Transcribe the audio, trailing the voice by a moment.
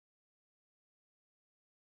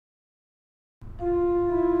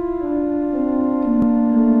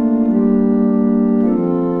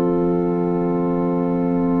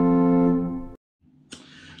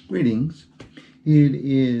Greetings. It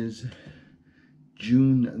is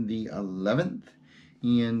June the 11th,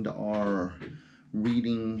 and our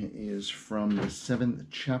reading is from the 7th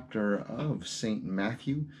chapter of St.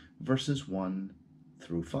 Matthew, verses 1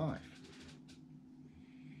 through 5.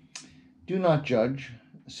 Do not judge,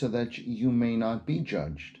 so that you may not be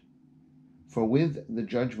judged. For with the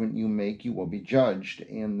judgment you make, you will be judged,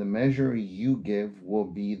 and the measure you give will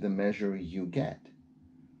be the measure you get.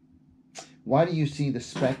 Why do you see the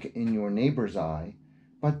speck in your neighbor's eye,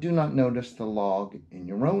 but do not notice the log in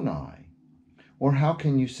your own eye? Or how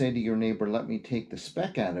can you say to your neighbor, let me take the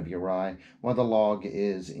speck out of your eye, while the log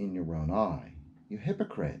is in your own eye? You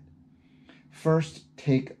hypocrite! First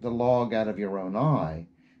take the log out of your own eye,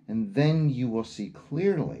 and then you will see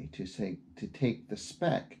clearly to take the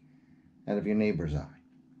speck out of your neighbor's eye.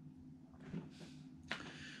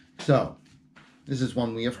 So, this is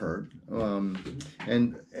one we have heard,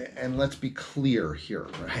 and let's be clear here,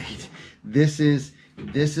 right? This is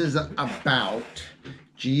about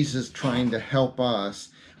Jesus trying to help us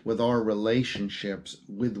with our relationships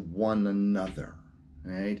with one another,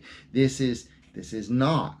 right? This is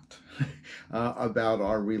not about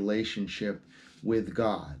our relationship with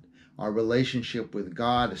God. Our relationship with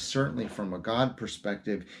God, certainly from a God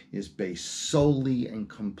perspective, is based solely and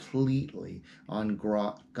completely on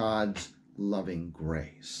God's loving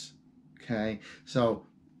grace. Okay, so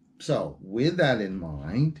with that in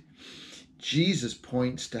mind, Jesus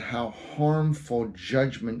points to how harmful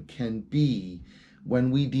judgment can be when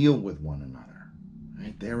we deal with one another.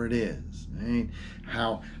 Right there it is. Right,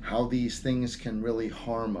 how these things can really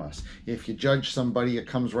harm us. If you judge somebody, it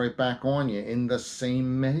comes right back on you in the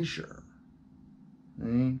same measure.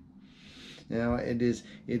 Right? You know, it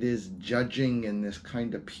is judging, and this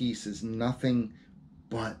kind of peace is nothing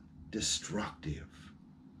but destructive.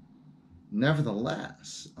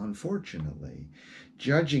 Nevertheless, unfortunately,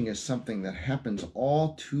 judging is something that happens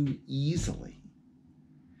all too easily.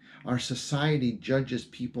 Our society judges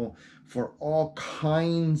people for all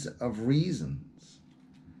kinds of reasons.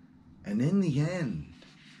 And in the end,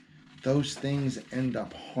 those things end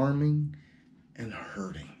up harming and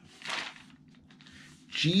hurting.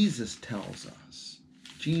 Jesus tells us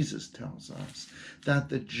that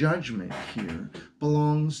the judgment here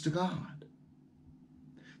belongs to God.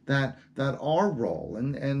 That our role,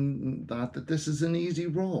 and not that this is an easy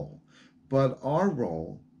role, but our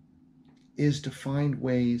role is to find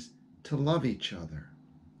ways to love each other,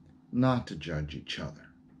 not to judge each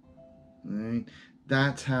other. Right?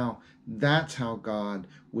 That's how God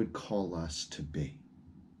would call us to be.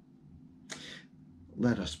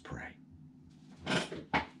 Let us pray.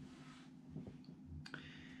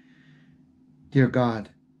 Dear God,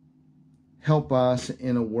 help us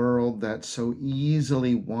in a world that so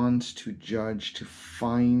easily wants to judge, to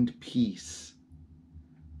find peace,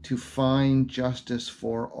 to find justice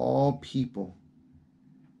for all people,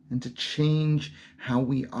 and to change how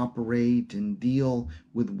we operate and deal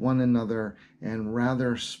with one another, and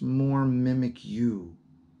rather more mimic you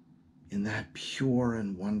in that pure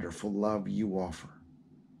and wonderful love you offer.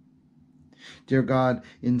 Dear God,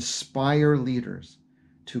 inspire leaders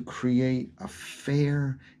to create a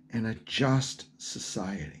fair and a just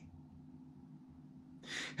society.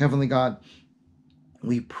 Heavenly God,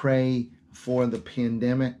 we pray for the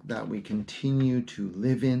pandemic that we continue to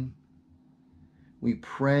live in. We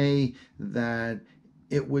pray that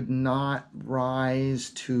it would not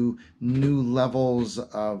rise to new levels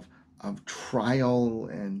of trial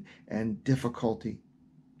and difficulty.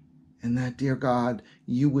 And that, dear God,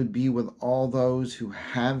 you would be with all those who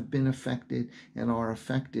have been affected and are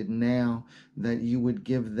affected now, that you would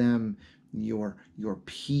give them your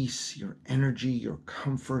peace, your energy, your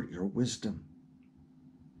comfort, your wisdom.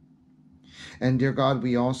 And dear God,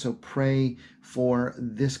 we also pray for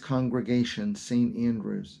this congregation, St.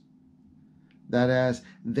 Andrew's, that as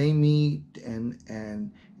they meet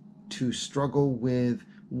and to struggle with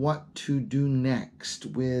what to do next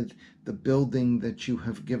with the building that you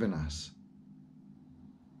have given us,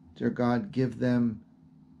 dear God, give them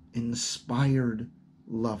inspired,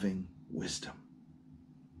 loving wisdom.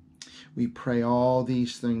 We pray all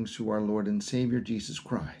these things through our Lord and Savior, Jesus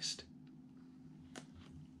Christ.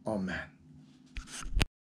 Amen.